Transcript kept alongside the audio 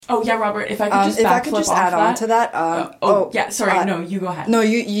Oh yeah, Robert. If I could just if I could just add on to that. Yeah. Sorry. No, you go ahead. No,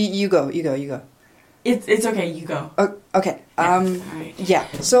 you go. It's okay. You go. Okay. Right. Yeah.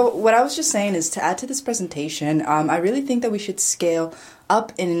 So what I was just saying is to add to this presentation, I really think that we should scale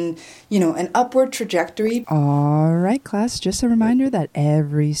up in, an upward trajectory. All right, class. Just a reminder that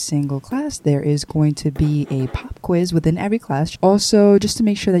every single class there is going to be a pop quiz within every class. Also, just to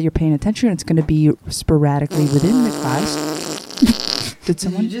make sure that you're paying attention, it's going to be sporadically within the class. Did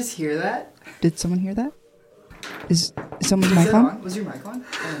you just hear that? Did someone hear that? Is someone's mic on? Was your mic on?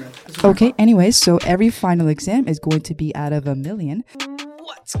 Okay, anyways, so every final exam is going to be out of 1 million.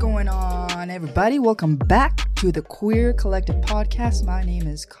 What's going on, everybody? Welcome back to the Queer Collective Podcast. My name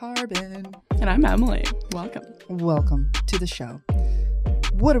is Carbon. And I'm Emily. Welcome. Welcome to the show.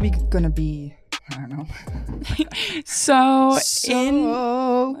 What are we going to be? I don't know. So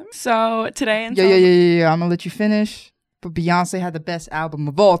today in Yeah. I'm going to let you finish. But Beyonce had the best album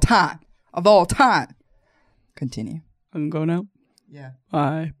of all time. Continue. I can go now? Yeah.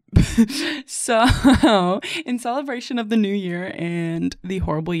 Bye. So, in celebration of the new year and the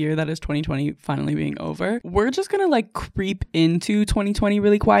horrible year that is 2020 finally being over, we're just going to creep into 2020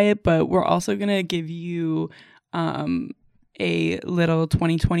 really quiet, but we're also going to give you a little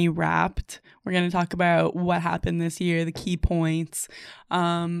 2020 wrapped. We're going to talk about what happened this year, the key points,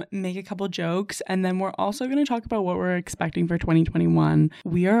 make a couple jokes, and then we're also going to talk about what we're expecting for 2021.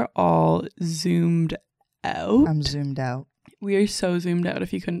 We are all zoomed out. I'm zoomed out. We are so zoomed out,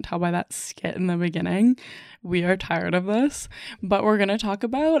 if you couldn't tell by that skit in the beginning. We are tired of this, but we're going to talk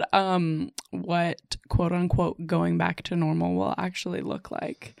about what quote unquote going back to normal will actually look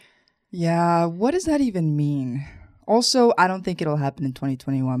like. Yeah, what does that even mean? Also, I don't think it'll happen in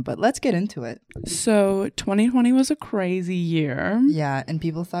 2021, but let's get into it. So 2020 was a crazy year. Yeah, and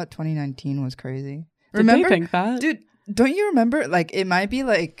people thought 2019 was crazy. Did they think that? Dude, don't you remember? It might be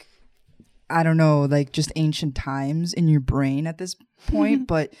I don't know, just ancient times in your brain at this point.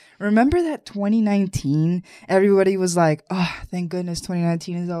 But remember that 2019, everybody was like, oh, thank goodness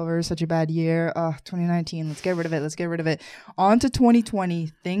 2019 is over. Such a bad year. Oh, 2019, let's get rid of it. On to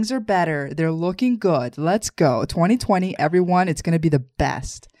 2020. Things are better. They're looking good. Let's go. 2020, everyone, it's going to be the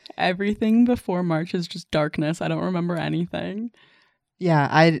best. Everything before March is just darkness. I don't remember anything.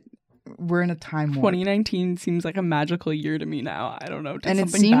 Yeah, we're in a time warp. 2019 seems like a magical year to me now. I don't know. And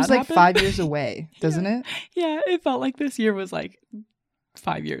it seems like 5 years away, doesn't it? Yeah, it felt like this year was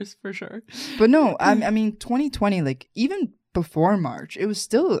 5 years for sure. But no, I mean, 2020, even before March, it was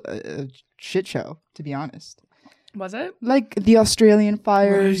still a shit show, to be honest. Was it? The Australian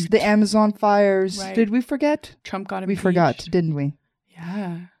fires, Right. the Amazon fires. Right. Did we forget? Trump got We impeached. forgot, didn't we?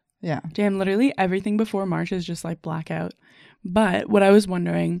 Yeah. Yeah. Damn, literally everything before March is just blackout. But what I was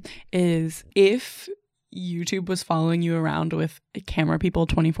wondering is if YouTube was following you around with camera people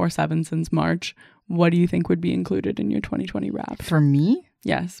 24/7 since March, what do you think would be included in your 2020 wrap? For me?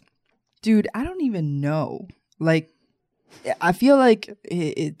 Yes. Dude, I don't even know. I feel like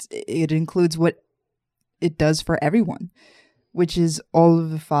it includes what it does for everyone, which is all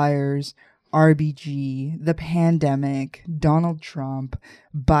of the fires, RBG, the pandemic, Donald Trump,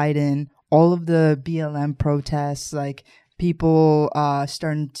 Biden, all of the BLM protests, people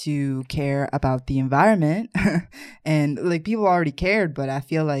starting to care about the environment. And people already cared, but I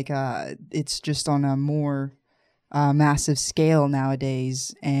feel like it's just on a more massive scale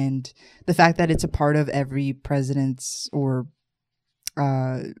nowadays. And the fact that it's a part of every president's or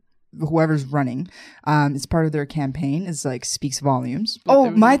whoever's running, it's part of their campaign, is speaks volumes.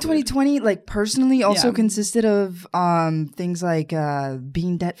 My 2020 personally also consisted of things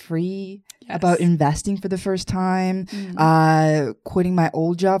being debt free. Yes. About investing for the first time, quitting my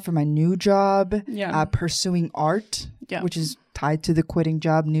old job for my new job, pursuing art, which is tied to the quitting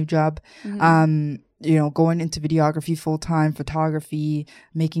job, new job, going into videography full time, photography,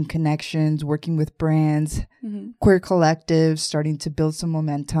 making connections, working with brands, queer collectives, starting to build some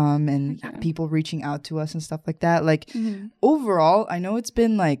momentum, and people reaching out to us and stuff like that. Overall, I know it's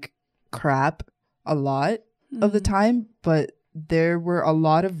been crap a lot of the time, but there were a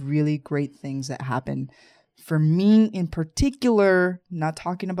lot of really great things that happened. For me in particular, not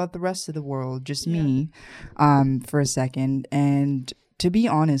talking about the rest of the world, just me for a second. And to be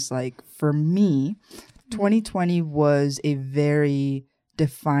honest, for me, 2020 was a very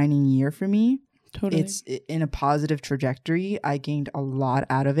defining year for me. Totally. It's in a positive trajectory. I gained a lot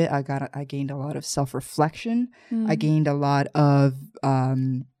out of it. I gained a lot of self-reflection. I gained a lot of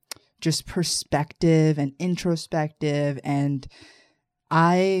just perspective and introspective, and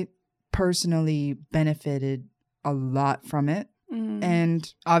I personally benefited a lot from it.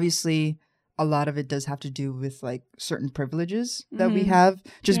 And obviously a lot of it does have to do with like certain privileges that we have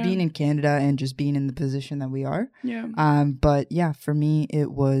just being in Canada and just being in the position that we are. But yeah, for me,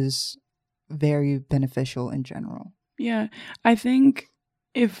 it was very beneficial in general. Yeah, I think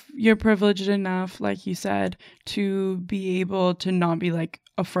if you're privileged enough, like you said, to be able to not be like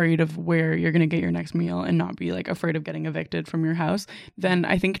afraid of where you're going to get your next meal and not be like afraid of getting evicted from your house, then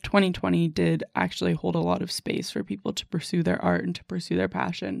I think 2020 did actually hold a lot of space for people to pursue their art and to pursue their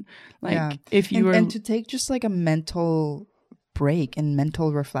passion. Like if you were... And to take just like a mental break and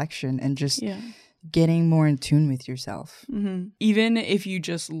mental reflection and just getting more in tune with yourself. Even if you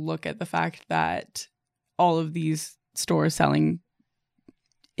just look at the fact that all of these stores selling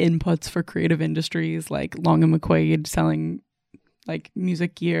inputs for creative industries, like Long and McQuaid selling like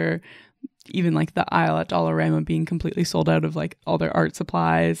music gear, even like the aisle at Dollarama being completely sold out of like all their art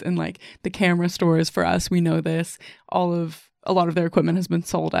supplies, and like the camera stores for us, we know this, a lot of their equipment has been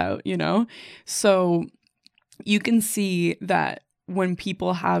sold out, you know? So you can see that when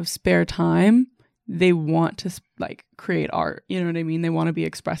people have spare time, they want to like create art, you know what I mean? They want to be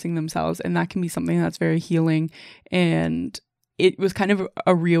expressing themselves, and that can be something that's very healing. And it was kind of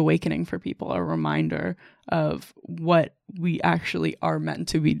a reawakening for people, a reminder of what we actually are meant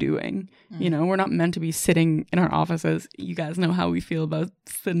to be doing. You know, we're not meant to be sitting in our offices. You guys know how we feel about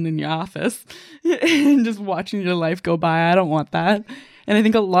sitting in your office and just watching your life go by. I don't want that. And I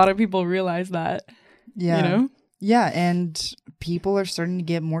think a lot of people realize that, you know? Yeah, and people are starting to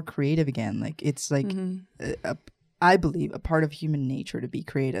get more creative again. Like, it's like, I believe, a part of human nature to be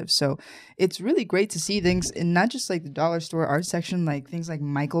creative. So it's really great to see things in not just like the dollar store art section, like things like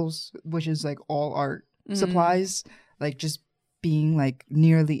Michael's, which is like all art supplies, like just being like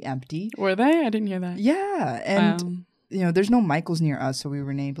nearly empty. Were they? I didn't hear that. Yeah. And, you know, there's no Michael's near us, so we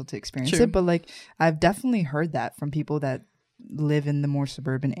weren't able to experience it. But like, I've definitely heard that from people that live in the more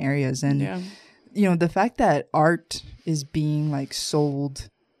suburban areas. And, you know, the fact that art is being like sold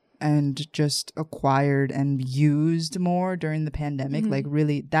and just acquired and used more during the pandemic, like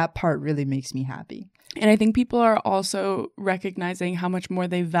really, that part really makes me happy. And I think people are also recognizing how much more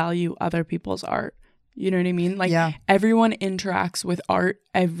they value other people's art. You know what I mean? Like everyone interacts with art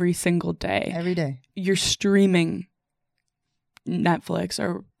every single day. Every day. You're streaming Netflix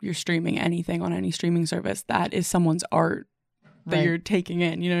or you're streaming anything on any streaming service. That is someone's art that you're taking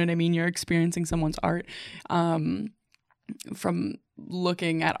in. You know what I mean? You're experiencing someone's art. From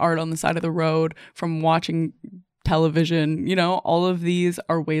looking at art on the side of the road, from watching television, you know, all of these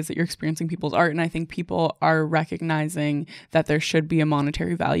are ways that you're experiencing people's art. And I think people are recognizing that there should be a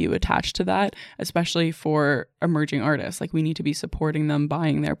monetary value attached to that, especially for emerging artists. Like, we need to be supporting them,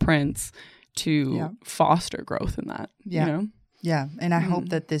 buying their prints to foster growth in that, you know? Yeah, and I hope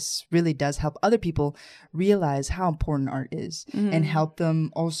that this really does help other people realize how important art is and help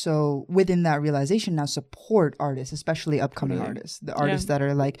them also within that realization now support artists, especially upcoming artists, the artists that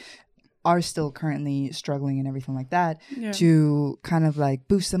are like are still currently struggling and everything like that, to kind of like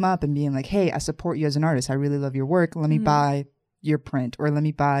boost them up and being like, hey, I support you as an artist. I really love your work. Let me buy your print, or let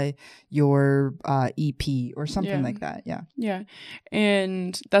me buy your EP or something like that. Yeah.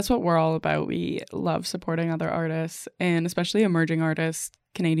 And that's what we're all about. We love supporting other artists, and especially emerging artists,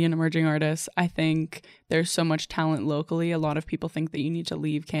 Canadian emerging artists. I think there's so much talent locally. A lot of people think that you need to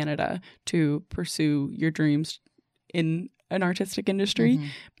leave Canada to pursue your dreams in an artistic industry,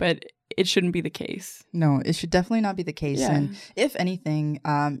 but it shouldn't be the case. No, it should definitely not be the case. And if anything,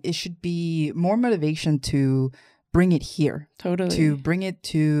 it should be more motivation to bring it here. Totally. To bring it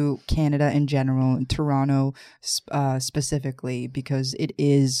to Canada in general, and Toronto specifically, because it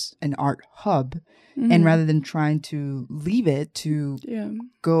is an art hub. And rather than trying to leave it to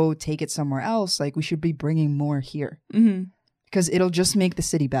go take it somewhere else, like, we should be bringing more here. Because it'll just make the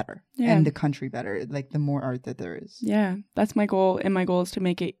city better and the country better, like the more art that there is. Yeah, that's my goal. And my goal is to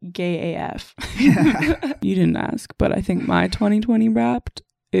make it gay AF. You didn't ask, but I think my 2020 wrapped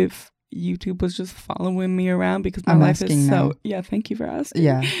if YouTube was just following me around, because my life is so now. Yeah, thank you for asking.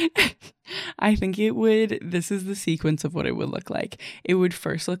 Yeah. I think it would, this is the sequence of what it would look like. It would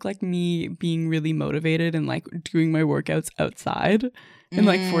first look like me being really motivated and like doing my workouts outside, and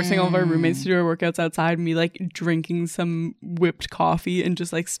like forcing all of our roommates to do our workouts outside, and me like drinking some whipped coffee and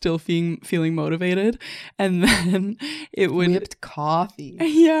just like still feeling motivated. And then it would... Whipped coffee.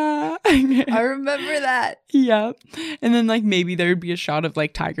 Yeah. I remember that. Yeah. And then like maybe there would be a shot of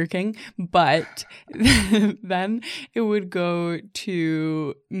like Tiger King, but then it would go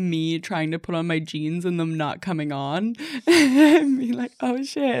to me trying to put on my jeans and them not coming on and be like, oh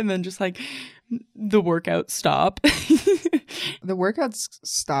shit. And then just like the workout stop. The workouts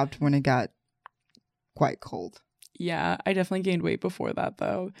stopped when it got quite cold. Yeah, I definitely gained weight before that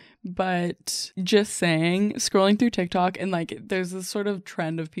though. But just saying, scrolling through TikTok and like there's this sort of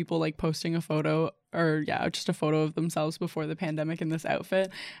trend of people like posting a photo or just a photo of themselves before the pandemic in this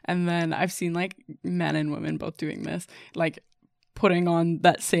outfit. And then I've seen like men and women both doing this, like putting on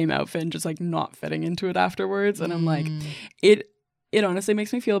that same outfit and just like not fitting into it afterwards. And I'm like, it honestly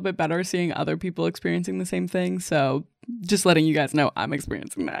makes me feel a bit better seeing other people experiencing the same thing. So just letting you guys know I'm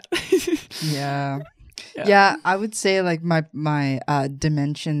experiencing that. Yeah, I would say like my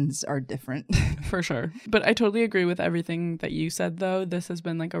dimensions are different. For sure. But I totally agree with everything that you said, though. This has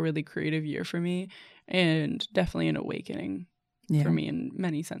been like a really creative year for me and definitely an awakening for me in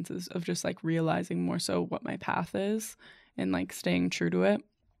many senses of just like realizing more so what my path is and like staying true to it.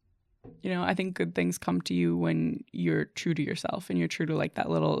 You know, I think good things come to you when you're true to yourself and you're true to like that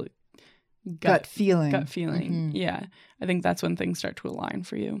little gut feeling. Mm-hmm. Yeah. I think that's when things start to align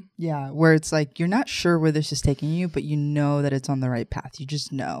for you. Yeah. Where it's like, you're not sure where this is taking you, but you know that it's on the right path. You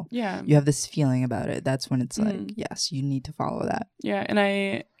just know. Yeah. You have this feeling about it. That's when it's like, yes, you need to follow that. Yeah. And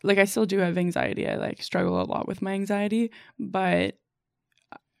I still do have anxiety. I like struggle a lot with my anxiety, but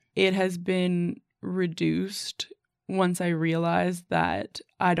it has been reduced once I realized that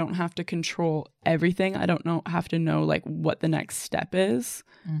I don't have to control everything. I don't have to know like what the next step is,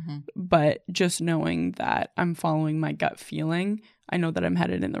 but just knowing that I'm following my gut feeling, I know that I'm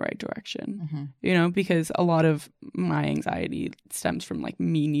headed in the right direction, you know, because a lot of my anxiety stems from like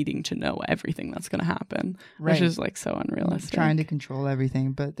me needing to know everything that's going to happen, which is like so unrealistic. Trying to control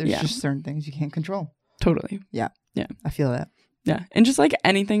everything, but there's just certain things you can't control. Totally. Yeah. I feel that. Yeah. And just like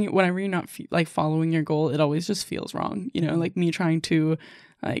anything, whenever you're not like following your goal, it always just feels wrong. You know, like me trying to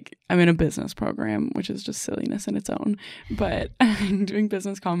like, I'm in a business program, which is just silliness in its own, but I'm doing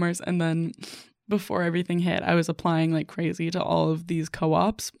business commerce. And then before everything hit, I was applying like crazy to all of these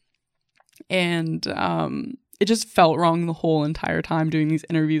co-ops. And it just felt wrong the whole entire time doing these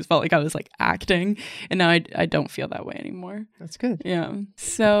interviews. Felt like I was like acting. And now I don't feel that way anymore. That's good. Yeah.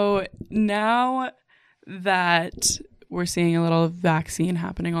 So now that we're seeing a little vaccine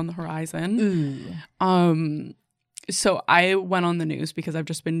happening on the horizon. So I went on the news because I've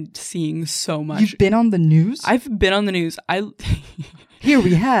just been seeing so much. You've been on the news? I've been on the news. Here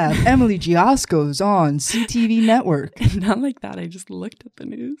we have Emily Giosco's on CTV Network. Not like that. I just looked at the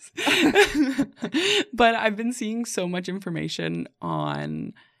news. But I've been seeing so much information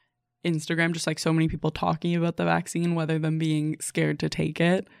on Instagram, just like so many people talking about the vaccine, whether them being scared to take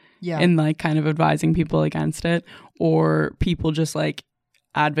it. Yeah. And like kind of advising people against it, or people just like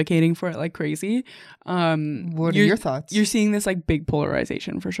advocating for it like crazy. What are your thoughts? You're seeing this like big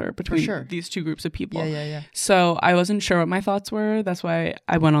polarization for sure between these two groups of people. Yeah. So I wasn't sure what my thoughts were. That's why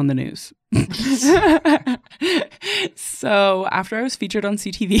I went on the news. So after I was featured on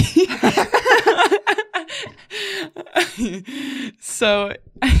CTV, so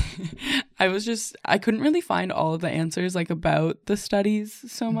I couldn't really find all of the answers like about the studies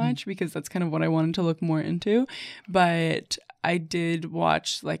so much because that's kind of what I wanted to look more into. But I did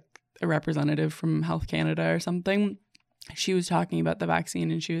watch like a representative from Health Canada or something. She was talking about the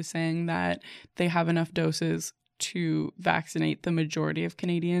vaccine and she was saying that they have enough doses to vaccinate the majority of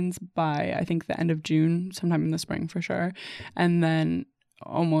Canadians by, I think, the end of June, sometime in the spring for sure. And then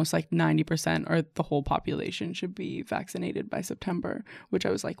almost like 90% or the whole population should be vaccinated by September, which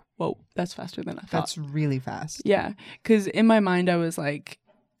I was like, whoa, that's faster than I thought. That's really fast. Yeah. Because in my mind, I was like,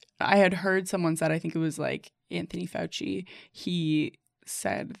 I had heard someone said, I think it was like Anthony Fauci, he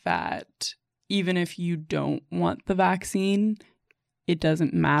said that even if you don't want the vaccine, it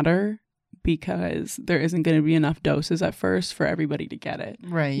doesn't matter because there isn't going to be enough doses at first for everybody to get it.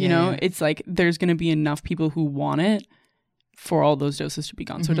 Right. You know, it's like there's going to be enough people who want it for all those doses to be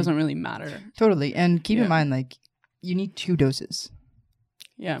gone. So it doesn't really matter. Totally. And keep in mind, like, you need 2 doses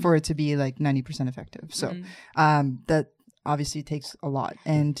for it to be like 90% effective. So that obviously takes a lot.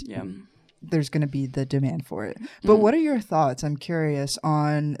 And there's going to be the demand for it. But what are your thoughts? I'm curious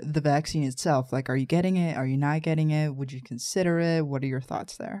on the vaccine itself. Like, are you getting it? Are you not getting it? Would you consider it? What are your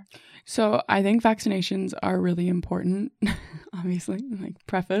thoughts there? So I think vaccinations are really important, obviously, like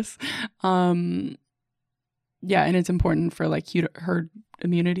preface. Yeah, and it's important for like herd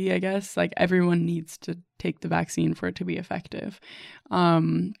immunity, I guess. Like everyone needs to take the vaccine for it to be effective.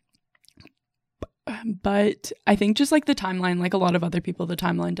 But I think just like the timeline, like a lot of other people, the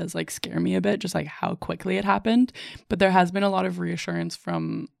timeline does like scare me a bit, just like how quickly it happened. But there has been a lot of reassurance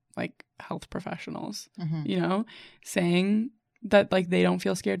from like health professionals, you know, saying that like they don't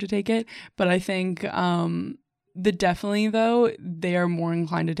feel scared to take it. But I think definitely though, they are more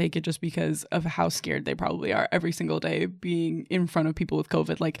inclined to take it just because of how scared they probably are every single day being in front of people with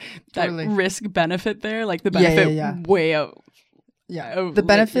COVID. Like that risk benefit there, like the benefit way out. Yeah, the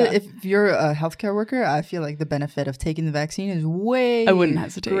benefit, if you're a healthcare worker, I feel like the benefit of taking the vaccine is way I wouldn't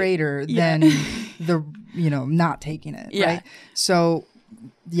hesitate. Greater than the, not taking it, right? So,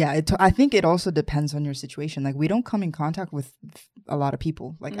 I think it also depends on your situation. Like, we don't come in contact with a lot of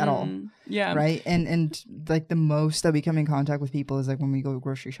people, like, at all. Yeah. Right? And like, the most that we come in contact with people is, like, when we go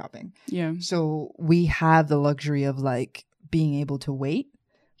grocery shopping. Yeah. So, we have the luxury of, like, being able to wait.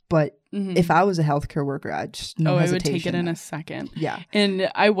 But if I was a healthcare worker, I'd just no hesitation. I would take it in a second. Yeah. And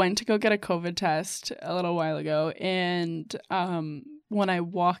I went to go get a COVID test a little while ago. And when I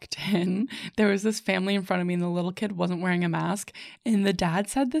walked in, there was this family in front of me and the little kid wasn't wearing a mask. And the dad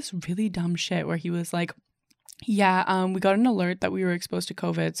said this really dumb shit where he was like, yeah, we got an alert that we were exposed to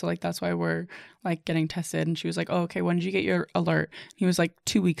COVID. So, like, that's why we're, like, getting tested. And she was like, oh, okay, when did you get your alert? He was like,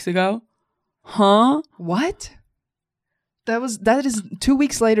 2 weeks ago. Huh? What? That is 2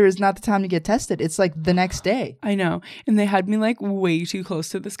 weeks later is not the time to get tested. It's like the next day. I know. And they had me like way too close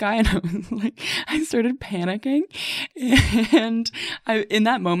to this guy. And I was like, I started panicking. And in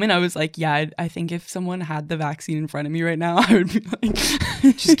that moment, I was like, yeah, I think if someone had the vaccine in front of me right now, I would be like,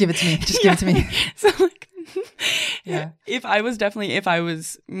 just give it to me. Just give it to me. So like, if I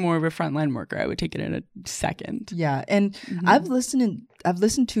was more of a frontline worker, I would take it in a second. Yeah. And I've listened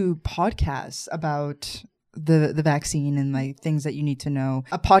to podcasts about the vaccine and like things that you need to know.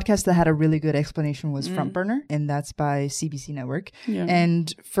 A podcast that had a really good explanation was Front Burner, and that's by CBC Network. Yeah.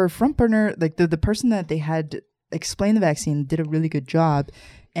 And for Front Burner, like the person that they had explain the vaccine did a really good job.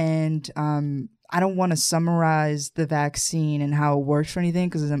 And I don't want to summarize the vaccine and how it works or anything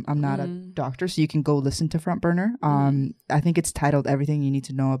because I'm not a doctor, so you can go listen to Front Burner. I think it's titled Everything You Need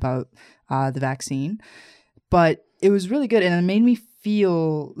to Know About the Vaccine. But it was really good, and it made me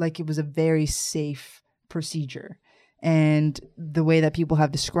feel like it was a very safe procedure. And the way that people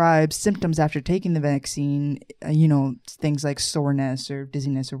have described symptoms after taking the vaccine, things like soreness or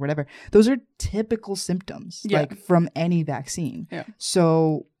dizziness or whatever, those are typical symptoms like from any vaccine. Yeah.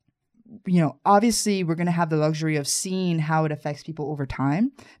 So, obviously we're going to have the luxury of seeing how it affects people over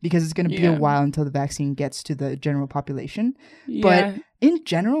time because it's going to be a while until the vaccine gets to the general population. Yeah. But in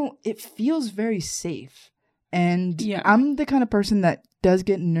general, it feels very safe. And I'm the kind of person that does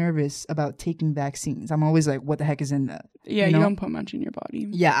get nervous about taking vaccines. I'm always like, what the heck is in that? Yeah, you don't put much in your body.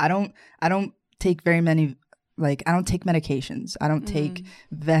 Yeah, I don't take very many, like, I don't take medications. I don't take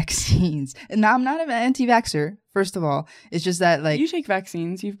vaccines. And I'm not an anti-vaxxer, first of all. It's just that, like, you take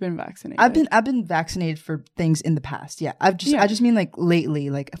vaccines. You've been vaccinated. I've been vaccinated for things in the past. Yeah. I just mean like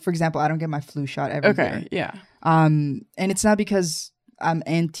lately. Like, for example, I don't get my flu shot every year. Okay, yeah. And it's not because I'm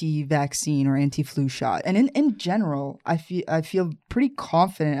anti-vaccine or anti-flu shot. And in general, I feel pretty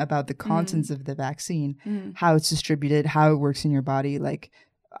confident about the contents of the vaccine, how it's distributed, how it works in your body. Like,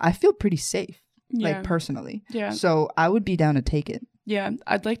 I feel pretty safe, like, personally. Yeah. So I would be down to take it. Yeah,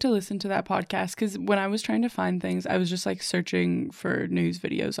 I'd like to listen to that podcast because when I was trying to find things, I was just like searching for news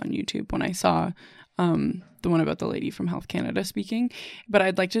videos on YouTube when I saw the one about the lady from Health Canada speaking. But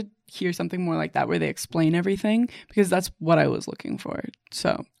I'd like to hear something more like that where they explain everything because that's what I was looking for.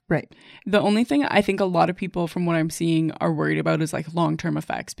 So right. The only thing I think a lot of people from what I'm seeing are worried about is like long-term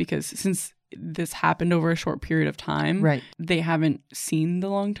effects because since this happened over a short period of time, right, they haven't seen the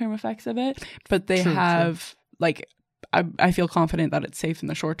long-term effects of it, but they have like I feel confident that it's safe in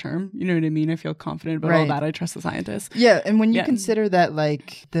the short term. You know what I mean? I feel confident about all that. I trust the scientists. Yeah. And when you consider that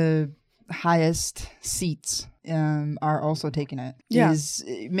like the highest seats are also taking it,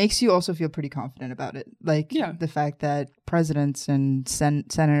 it makes you also feel pretty confident about it. Like the fact that presidents and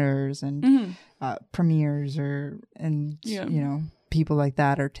senators and premiers people like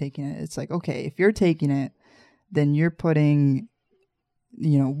that are taking it. It's like, okay, if you're taking it, then you're putting,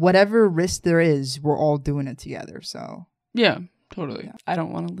 whatever risk there is, we're all doing it together. So yeah, totally. Yeah. I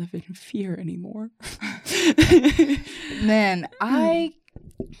don't want to live in fear anymore. Man, I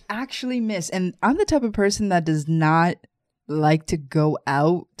actually miss, and I'm the type of person that does not like to go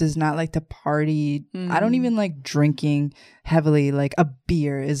out, does not like to party. I don't even like drinking heavily. Like a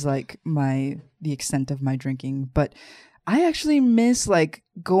beer is like the extent of my drinking, but I actually miss like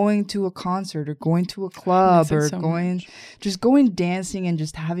going to a concert or going to a club or going dancing and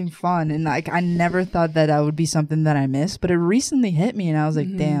just having fun. And like, I never thought that would be something that I miss, but it recently hit me and I was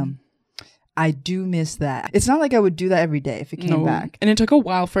like, damn, I do miss that. It's not like I would do that every day if it came back. And it took a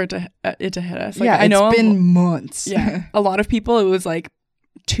while for it to hit us. Like, it's been months. Yeah. A lot of people, it was like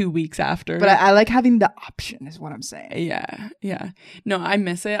 2 weeks after. But I like having the option is what I'm saying. Yeah. No, I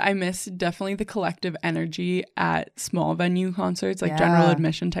miss it. I miss definitely the collective energy at small venue concerts, like general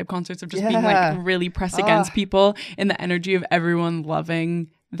admission type concerts, of just being like really pressed against people, and the energy of everyone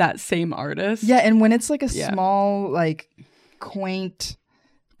loving that same artist. Yeah, and when it's like a small, like quaint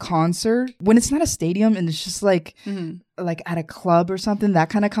concert, when it's not a stadium and it's just like at a club or something, that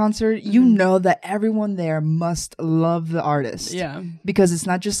kind of concert, you know that everyone there must love the artist. Yeah, because it's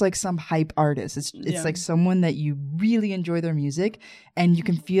not just like some hype artist. It's like someone that you really enjoy their music, and you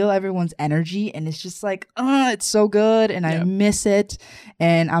can feel everyone's energy, and it's just like, it's so good, and I miss it,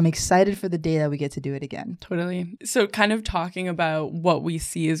 and I'm excited for the day that we get to do it again. Totally. So kind of talking about what we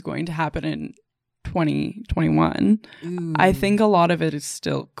see is going to happen in 2021. I think a lot of it is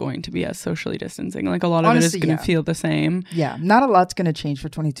still going to be as socially distancing. Like a lot of it is going to feel the same. Yeah, not a lot's going to change for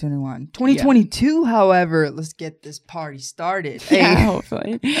 2021. 2022, however, let's get this party started. Yeah,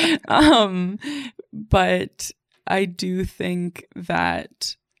 hopefully. But I do think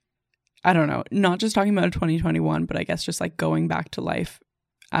that, I don't know, not just talking about 2021, but I guess just like going back to life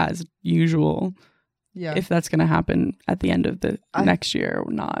as usual. Yeah. If that's going to happen at the end of the next year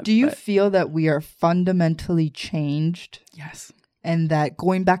or not. Do you feel that we are fundamentally changed? Yes. And that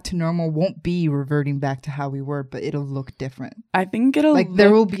going back to normal won't be reverting back to how we were, but it'll look different? I think it'll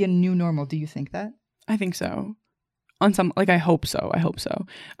there will be a new normal. Do you think that? I think so. On some, like, I hope so.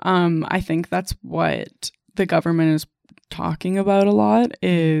 I think that's what the government is talking about a lot,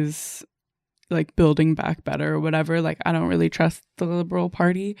 is like building back better or whatever. Like, I don't really trust the Liberal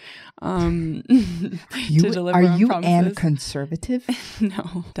Party are you an conservative?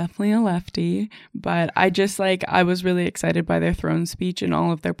 No, definitely a lefty. But I just I was really excited by their throne speech and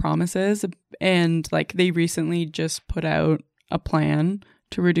all of their promises, and like they recently just put out a plan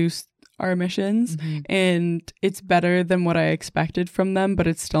to reduce our emissions, and it's better than what I expected from them, but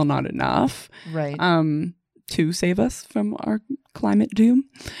it's still not enough, right? To save us from our climate doom.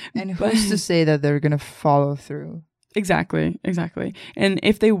 And who's to say that they're going to follow through? Exactly. And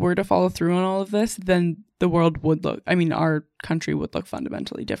if they were to follow through on all of this, then the world would our country would look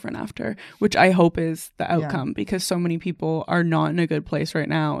fundamentally different after, which I hope is the outcome, because so many people are not in a good place right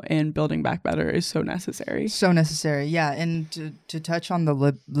now, and building back better is so necessary. So necessary, yeah. And to touch on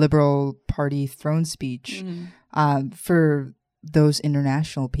the Liberal Party throne speech, for those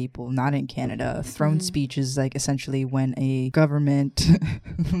international people not in Canada, throne speech is like essentially when a government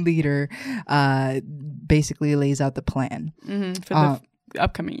leader basically lays out the plan for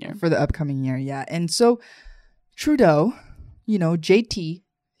the upcoming year. Yeah. And so Trudeau, JT,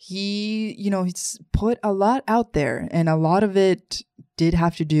 he's put a lot out there, and a lot of it did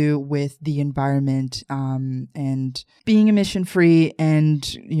have to do with the environment, and being emission free,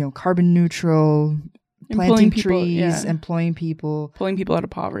 and carbon neutral, planting trees, employing people, pulling people out of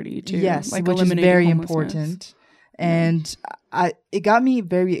poverty too. Yes, which is very important. And it got me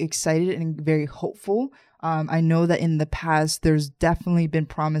very excited and very hopeful. I know that in the past, there's definitely been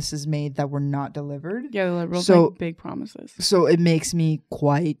promises made that were not delivered. Yeah, the Liberals make big promises. So it makes me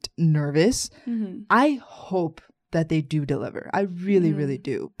quite nervous. I hope that they do deliver. I really, really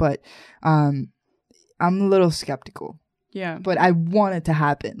do. But I'm a little skeptical. Yeah. But I want it to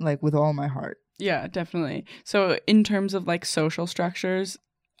happen, like, with all my heart. Yeah, definitely. So in terms of like social structures,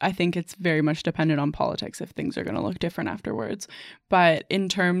 I think it's very much dependent on politics if things are going to look different afterwards. But in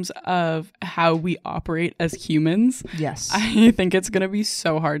terms of how we operate as humans, yes, I think it's going to be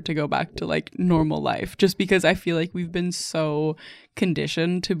so hard to go back to like normal life, just because I feel like we've been so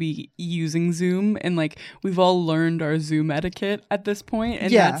conditioned to be using Zoom, and like we've all learned our Zoom etiquette at this point,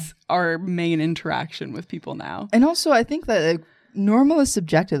 and that's our main interaction with people now. And also I think that normal is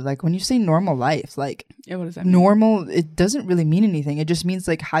subjective. Like when you say normal life, like what does that mean? Normal, it doesn't really mean anything. It just means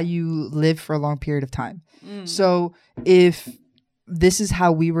like how you live for a long period of time. So if this is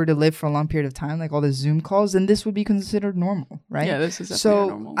how we were to live for a long period of time, like all the Zoom calls, then this would be considered normal, right? Yeah, this is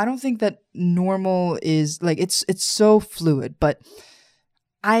definitely normal. I don't think that normal is like, it's so fluid, but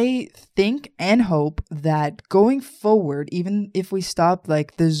I think and hope that going forward, even if we stop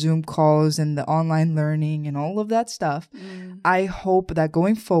like the Zoom calls and the online learning and all of that stuff, I hope that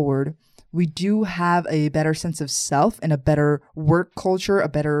going forward, we do have a better sense of self and a better work culture, a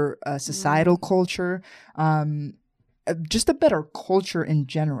better societal culture, just a better culture in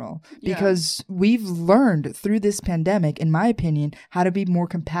general, because we've learned through this pandemic, in my opinion, how to be more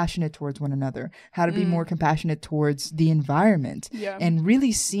compassionate towards one another, how to be more compassionate towards the environment, and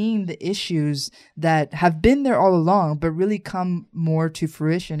really seeing the issues that have been there all along, but really come more to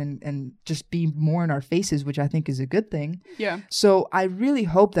fruition and just be more in our faces, which I think is a good thing. Yeah. So I really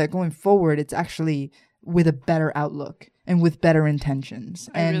hope that going forward, it's actually with a better outlook. and with better intentions.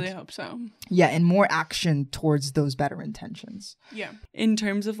 I really hope so. Yeah, and more action towards those better intentions. Yeah. In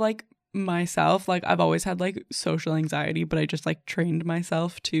terms of like myself, like I've always had like social anxiety, but I just like trained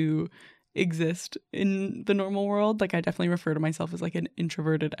myself to exist in the normal world. Like I definitely refer to myself as like an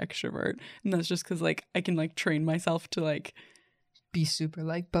introverted extrovert, and that's just because like I can like train myself to like be super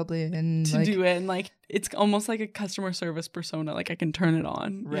like bubbly and to like, do it, and like it's almost like a customer service persona. Like I can turn it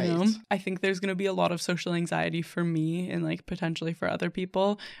on, right. You know? I think there's gonna be a lot of social anxiety for me and like potentially for other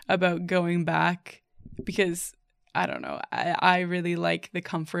people about going back, because I don't know, I really like the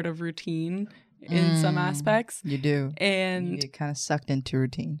comfort of routine in some aspects. You do. And you get kind of sucked into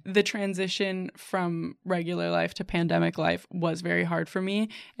routine. The transition from regular life to pandemic life was very hard for me,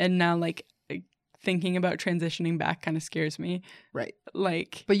 and now like thinking about transitioning back kind of scares me. Right.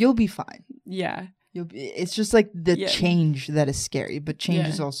 Like, but you'll be fine. Yeah. It's just like the change that is scary, but change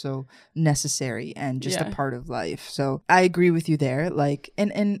is also necessary and just a part of life. So I agree with you there. Like,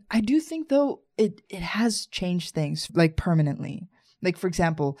 and I do think though it has changed things like permanently. Like, for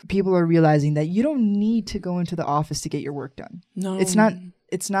example, people are realizing that you don't need to go into the office to get your work done. No.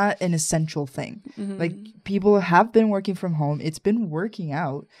 It's not an essential thing. Mm-hmm. Like, people have been working from home. It's been working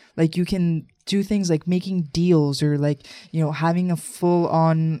out. Like, you can do things like making deals or like, you know, having a full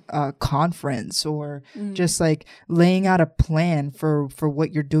on conference or just like laying out a plan for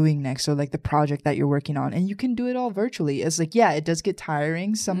what you're doing next, or like the project that you're working on. And you can do it all virtually. It's like, yeah, it does get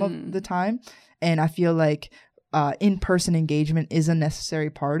tiring some of the time. And I feel like in-person engagement is a necessary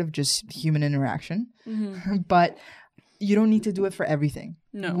part of just human interaction. Mm-hmm. But you don't need to do it for everything,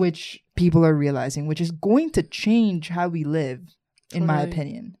 which people are realizing, which is going to change how we live, in my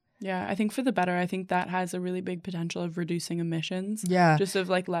opinion. Yeah, I think for the better. I think that has a really big potential of reducing emissions. Yeah. Just of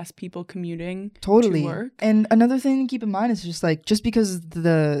like less people commuting to work. And another thing to keep in mind is just like, just because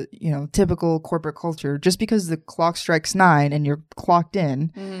the, you know, typical corporate culture, just because the clock strikes 9 and you're clocked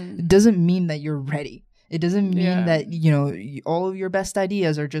in, it doesn't mean that you're ready. It doesn't mean that, you know, all of your best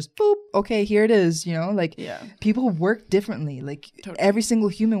ideas are just, boop, okay, here it is, you know? Like, people work differently. Like, every single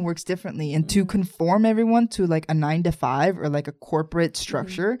human works differently. And to conform everyone to, like, a 9 to 5 or, like, a corporate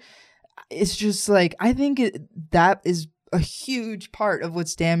structure, it's just, like, I think that is a huge part of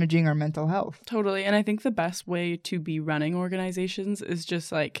what's damaging our mental health. Totally. And I think the best way to be running organizations is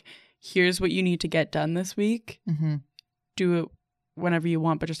just, like, here's what you need to get done this week. Mm-hmm. Do it whenever you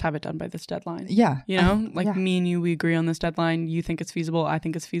want, but just have it done by this deadline. Yeah. You know, me and you, we agree on this deadline. You think it's feasible. I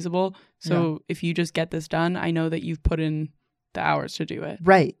think it's feasible. So if you just get this done, I know that you've put in the hours to do it.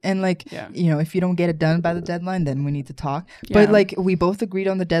 Right. And like, you know, if you don't get it done by the deadline, then we need to talk. But like, we both agreed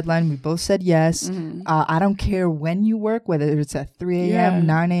on the deadline. We both said yes. Mm-hmm. I don't care when you work, whether it's at 3 a.m.,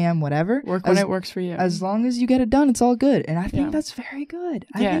 9 a.m., whatever. Work when it works for you. As long as you get it done, it's all good. And I think that's very good.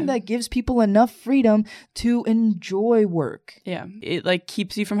 I think that gives people enough freedom to enjoy work. Yeah. It like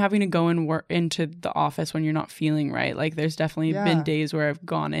keeps you from having to go and work into the office when you're not feeling right. Like, there's definitely been days where I've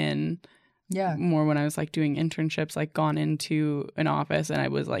gone in more when I was like doing internships, like gone into an office and I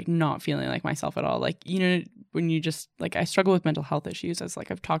was like not feeling like myself at all. Like, you know, when you just like, I struggle with mental health issues, as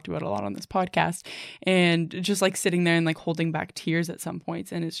like I've talked about a lot on this podcast, and just like sitting there and like holding back tears at some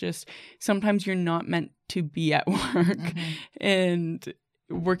points. And it's just, sometimes you're not meant to be at work, and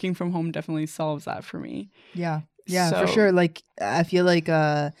working from home definitely solves that for me. Yeah, for sure. Like, I feel like,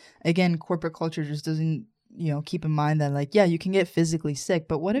 again, corporate culture just doesn't, you know, keep in mind that like, you can get physically sick,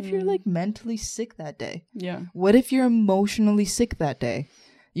 but what if you're like mentally sick that day? Yeah. What if you're emotionally sick that day?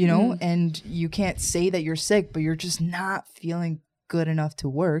 You know, and you can't say that you're sick, but you're just not feeling good enough to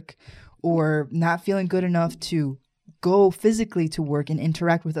work, or not feeling good enough to go physically to work and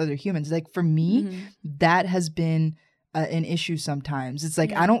interact with other humans. Like, for me, that has been an issue sometimes. It's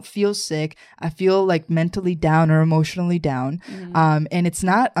like, I don't feel sick. I feel like mentally down or emotionally down. And it's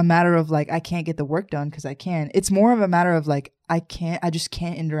not a matter of like, I can't get the work done because I can. It's more of a matter of like, I just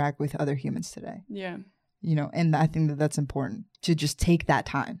can't interact with other humans today. Yeah. You know, and I think that that's important, to just take that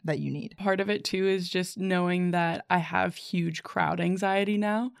time that you need. Part of it too is just knowing that I have huge crowd anxiety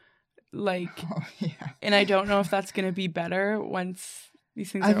now. Like, and I don't know if that's going to be better once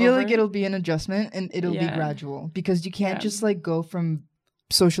these things are over. I feel like it'll be an adjustment, and it'll be gradual, because you can't just like go from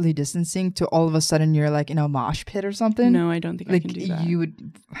socially distancing to all of a sudden you're like in a mosh pit or something. No, I don't think like, I can do that. You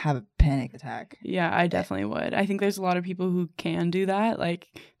would have a panic attack. Yeah, I definitely would. I think there's a lot of people who can do that. Like,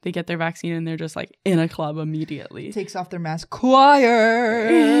 they get their vaccine and they're just like in a club immediately. Takes off their mask.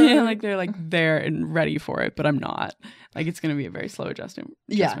 Choir. Like, they're like there and ready for it, but I'm not. Like, it's going to be a very slow adjustment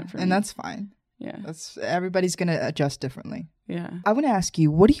for me. And that's fine. Yeah. Everybody's going to adjust differently. Yeah. I want to ask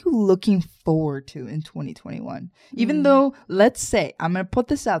you, what are you looking forward to in 2021? Even though, let's say, I'm going to put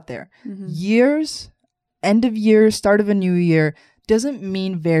this out there, years end of year, start of a new year doesn't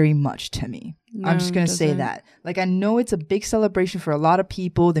mean very much to me. No, I'm just going to say that. Like, I know it's a big celebration for a lot of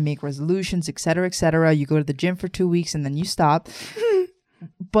people. They make resolutions, etc., etc. You go to the gym for 2 weeks and then you stop.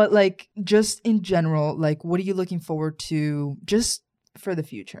 But like, just in general, like, what are you looking forward to just for the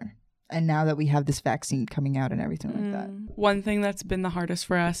future? And now that we have this vaccine coming out and everything like that. One thing that's been the hardest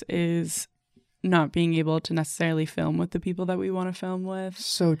for us is not being able to necessarily film with the people that we want to film with.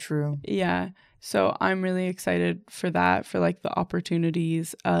 So true. Yeah. So I'm really excited for that, for like the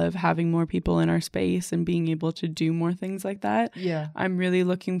opportunities of having more people in our space and being able to do more things like that. Yeah. I'm really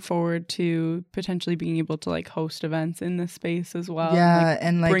looking forward to potentially being able to like host events in this space as well. Yeah.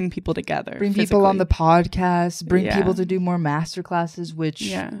 And like bring people together. Bring people on the podcast, bring people to do more master classes,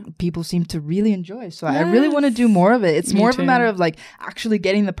 which people seem to really enjoy. So I really want to do more of it. It's more of a matter of like actually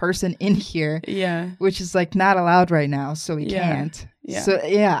getting the person in here. Yeah. Which is like not allowed right now. So we can't. Yeah. So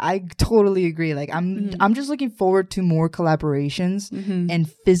yeah, I totally agree. Like I'm just looking forward to more collaborations and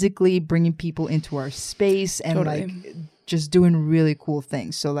physically bringing people into our space and like just doing really cool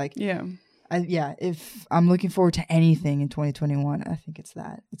things. So like if I'm looking forward to anything in 2021, I think it's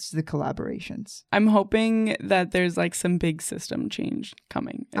that. It's the collaborations. I'm hoping that there's like some big system change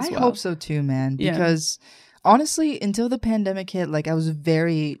coming as well. I hope so too, man. Because honestly, until the pandemic hit, like I was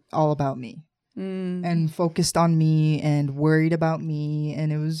very all about me. And focused on me and worried about me,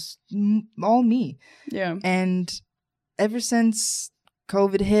 and it was all me. Yeah. And ever since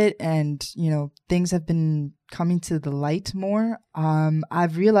COVID hit and, you know, things have been coming to the light more,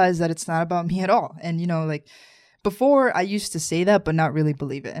 I've realized that it's not about me at all. And, you know, like before I used to say that but not really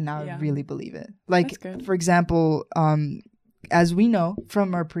believe it, and now I really believe it. Like, for example, as we know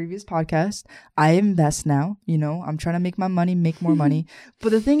from our previous podcast, I invest now. You know, I'm trying to make my money, make more money. But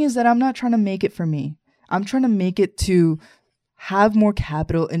the thing is that I'm not trying to make it for me. I'm trying to make it to have more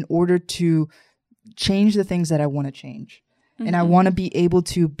capital in order to change the things that I want to change. And I want to be able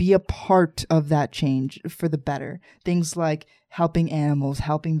to be a part of that change for the better. Things like helping animals,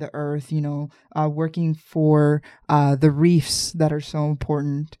 helping the earth, you know, working for the reefs that are so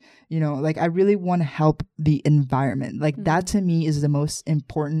important. You know, like I really want to help the environment. Like that to me is the most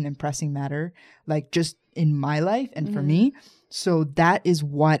important and pressing matter, like just in my life and for me. So that is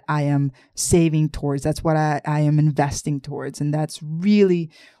what I am saving towards. That's what I am investing towards. And that's really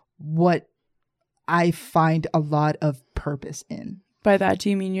what I find a lot of purpose in. By that, do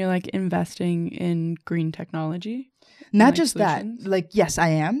you mean you're like investing in green technology? Not like just solutions? That. Like, yes, I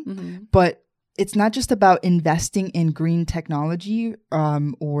am. But it's not just about investing in green technology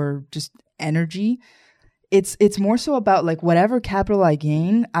or just energy. It's more so about like whatever capital I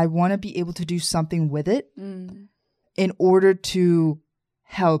gain, I want to be able to do something with it in order to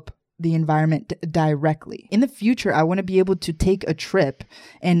help the environment directly. In the future, I want to be able to take a trip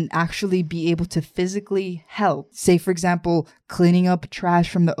and actually be able to physically help. Say, for example, cleaning up trash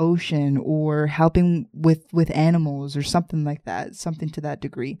from the ocean or helping with animals or something like that, something to that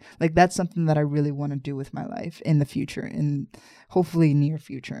degree. Like that's something that I really want to do with my life in the future and hopefully near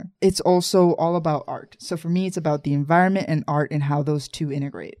future. It's also all about art. So for me, it's about the environment and art and how those two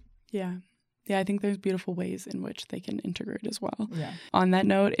integrate. Yeah. Yeah, I think there's beautiful ways in which they can integrate as well. Yeah. On that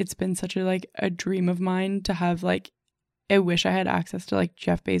note, it's been such a dream of mine to have like, I wish I had access to like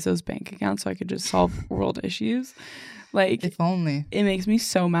Jeff Bezos' bank account so I could just solve world issues. Like, if only. It makes me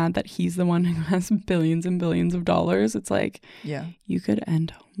so mad that he's the one who has billions and billions of dollars. It's like, you could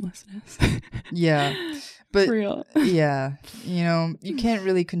end homelessness. Yeah. But for real. Yeah, you know, you can't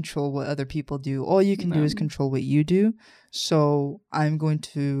really control what other people do. All you can do is control what you do. So I'm going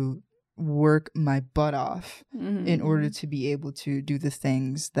to work my butt off in order to be able to do the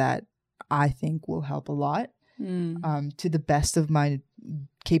things that I think will help a lot to the best of my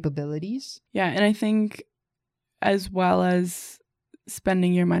capabilities. Yeah, and I think as well as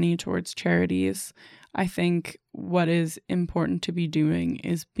spending your money towards charities, I think what is important to be doing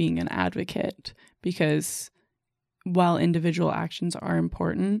is being an advocate, because while individual actions are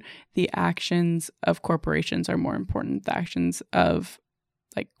important, the actions of corporations are more important. The actions of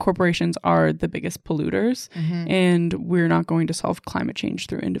like corporations are the biggest polluters, and we're not going to solve climate change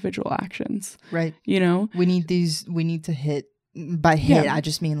through individual actions. Right. You know, we need to hit, by hit, I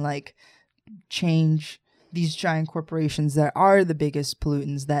just mean like change these giant corporations that are the biggest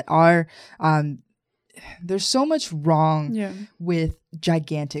pollutants, that are, there's so much wrong with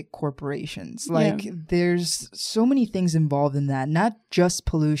gigantic corporations. Like there's so many things involved in that, not just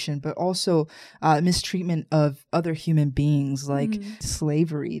pollution, but also mistreatment of other human beings, like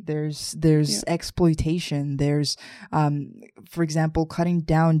slavery. There's exploitation. There's, for example, cutting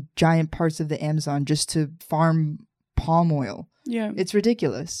down giant parts of the Amazon just to farm palm oil. Yeah. It's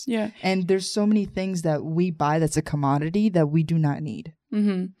ridiculous. Yeah. And there's so many things that we buy that's a commodity that we do not need.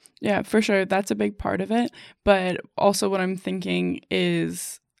 Mm-hmm. Yeah, for sure. That's a big part of it. But also what I'm thinking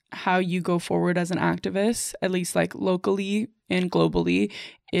is how you go forward as an activist, at least like locally and globally,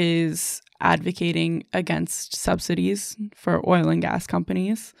 is advocating against subsidies for oil and gas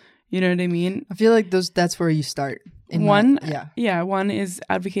companies. You know what I mean? I feel like that's where you start. One is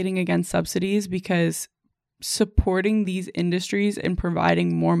advocating against subsidies, because supporting these industries and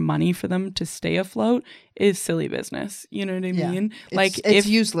providing more money for them to stay afloat is silly business. You know what I mean? It's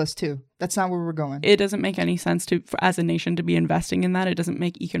useless too. That's not where we're going. It doesn't make any sense as a nation to be investing in that. It doesn't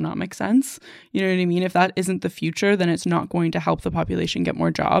make economic sense. You know what I mean? If that isn't the future, then it's not going to help the population get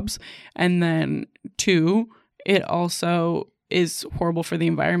more jobs. And then 2, it also is horrible for the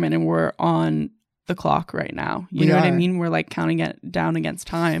environment, and we're on the clock right now. You know what I mean? We're like counting it down against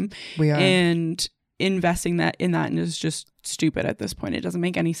time. We are. And investing in that is just stupid at this point. It doesn't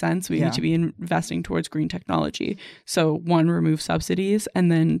make any sense. We need to be investing towards green technology. So 1, remove subsidies,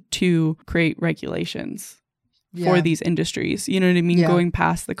 and then 2, create regulations for these industries. You know what I mean? Going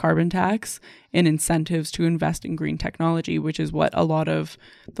past the carbon tax and incentives to invest in green technology, which is what a lot of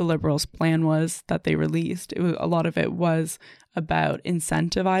the Liberals' plan was that they released. A lot of it was about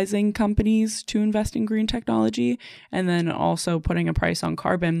incentivizing companies to invest in green technology, and then also putting a price on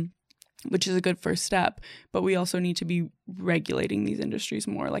carbon, which is a good first step. But we also need to be regulating these industries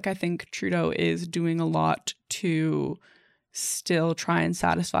more. Like, I think Trudeau is doing a lot to still try and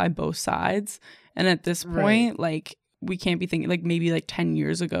satisfy both sides. And at this point, like, we can't be thinking, like, maybe like 10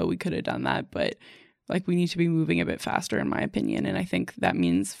 years ago we could have done that, but like, we need to be moving a bit faster, in my opinion. And I think that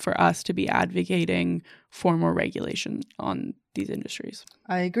means for us to be advocating for more regulation on these industries.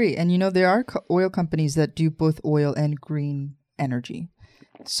 I agree. And, you know, there are oil companies that do both oil and green energy.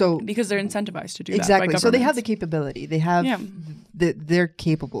 So because they're incentivized to do exactly. that by so they have the capability. They have they're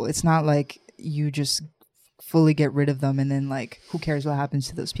capable. It's not like you just fully get rid of them and then like who cares what happens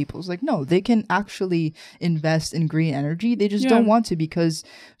to those people. It's like, no, they can actually invest in green energy. They just don't want to, because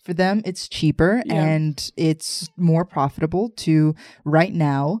for them it's cheaper and it's more profitable to right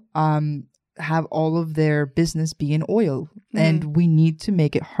now have all of their business be in oil. And we need to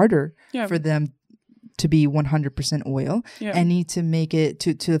make it harder for them to be 100% oil and need to make it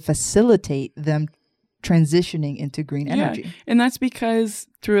to facilitate them transitioning into green energy. And that's because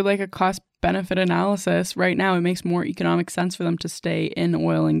through like a cost benefit analysis right now, it makes more economic sense for them to stay in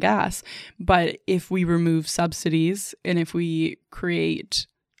oil and gas. But if we remove subsidies and if we create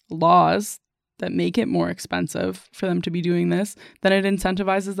laws that make it more expensive for them to be doing this, then it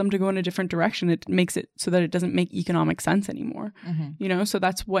incentivizes them to go in a different direction. It makes it so that it doesn't make economic sense anymore. You know, so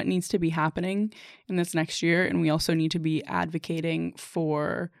that's what needs to be happening in this next year. And we also need to be advocating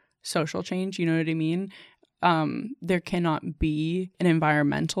for social change. You know what I mean? There cannot be an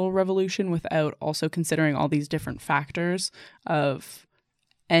environmental revolution without also considering all these different factors of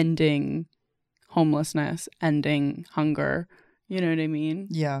ending homelessness, ending hunger. You know what I mean?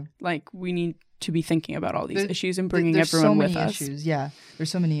 Yeah. Like, we need to be thinking about all these issues and bringing everyone with us. Issues. Yeah,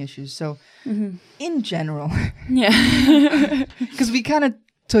 there's so many issues. So in general, because we kind of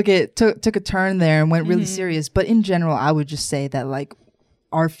took a turn there and went really serious. But in general, I would just say that like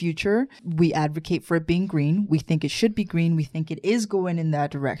our future, we advocate for it being green. We think it should be green. We think it is going in that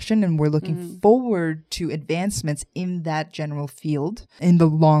direction. And we're looking forward to advancements in that general field in the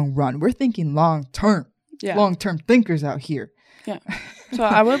long run. We're thinking long term thinkers out here. Yeah. So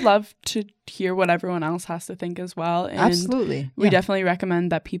I would love to hear what everyone else has to think as well. And absolutely. We definitely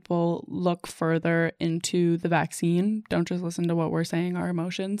recommend that people look further into the vaccine. Don't just listen to what we're saying, our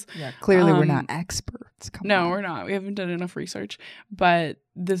emotions. Yeah. Clearly we're not experts. We're not. We haven't done enough research. But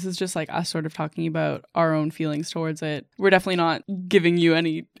this is just like us sort of talking about our own feelings towards it. We're definitely not giving you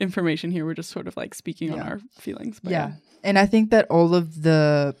any information here. We're just sort of like speaking on our feelings. But And I think that all of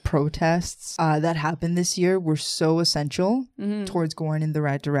the protests that happened this year were so essential towards going in the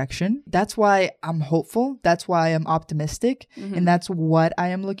right direction. That's why I'm hopeful. That's why I'm optimistic. And that's what I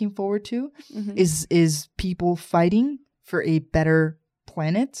am looking forward to is people fighting for a better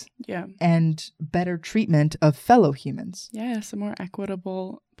planet and better treatment of fellow humans. Yes, a more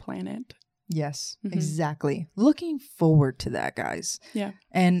equitable planet. Yes, exactly. Looking forward to that, guys. Yeah.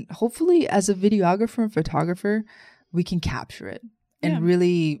 And hopefully as a videographer and photographer, we can capture it and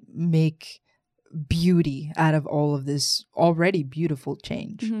really make beauty out of all of this already beautiful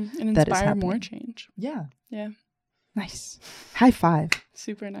change. And inspire more change. Yeah. Yeah. Nice. High five.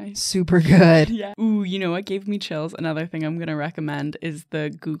 Super nice. Super good. Yeah. Ooh, you know what gave me chills? Another thing I'm going to recommend is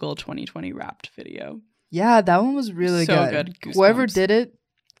the Google 2020 Wrapped video. Yeah, that one was really good. Whoever did it,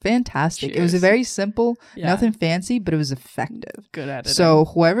 fantastic. Cheers. It was a very simple, nothing fancy, but it was effective. Good editing. So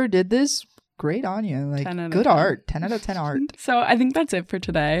whoever did this, great on you. Like, good art. 10 out of 10 art. So I think that's it for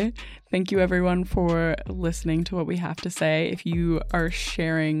today. Thank you everyone for listening to what we have to say. If you are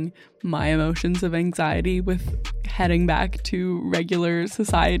sharing my emotions of anxiety with heading back to regular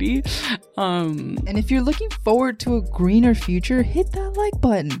society. And if you're looking forward to a greener future, hit that like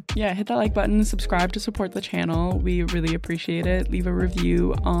button. Yeah, hit that like button, subscribe to support the channel. We really appreciate it. Leave a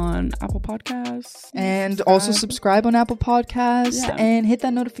review on Apple Podcasts. And also subscribe on Apple Podcasts and hit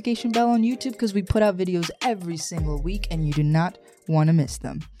that notification bell on YouTube because we put out videos every single week and you do not want to miss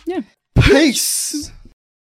them. Yeah. Peace!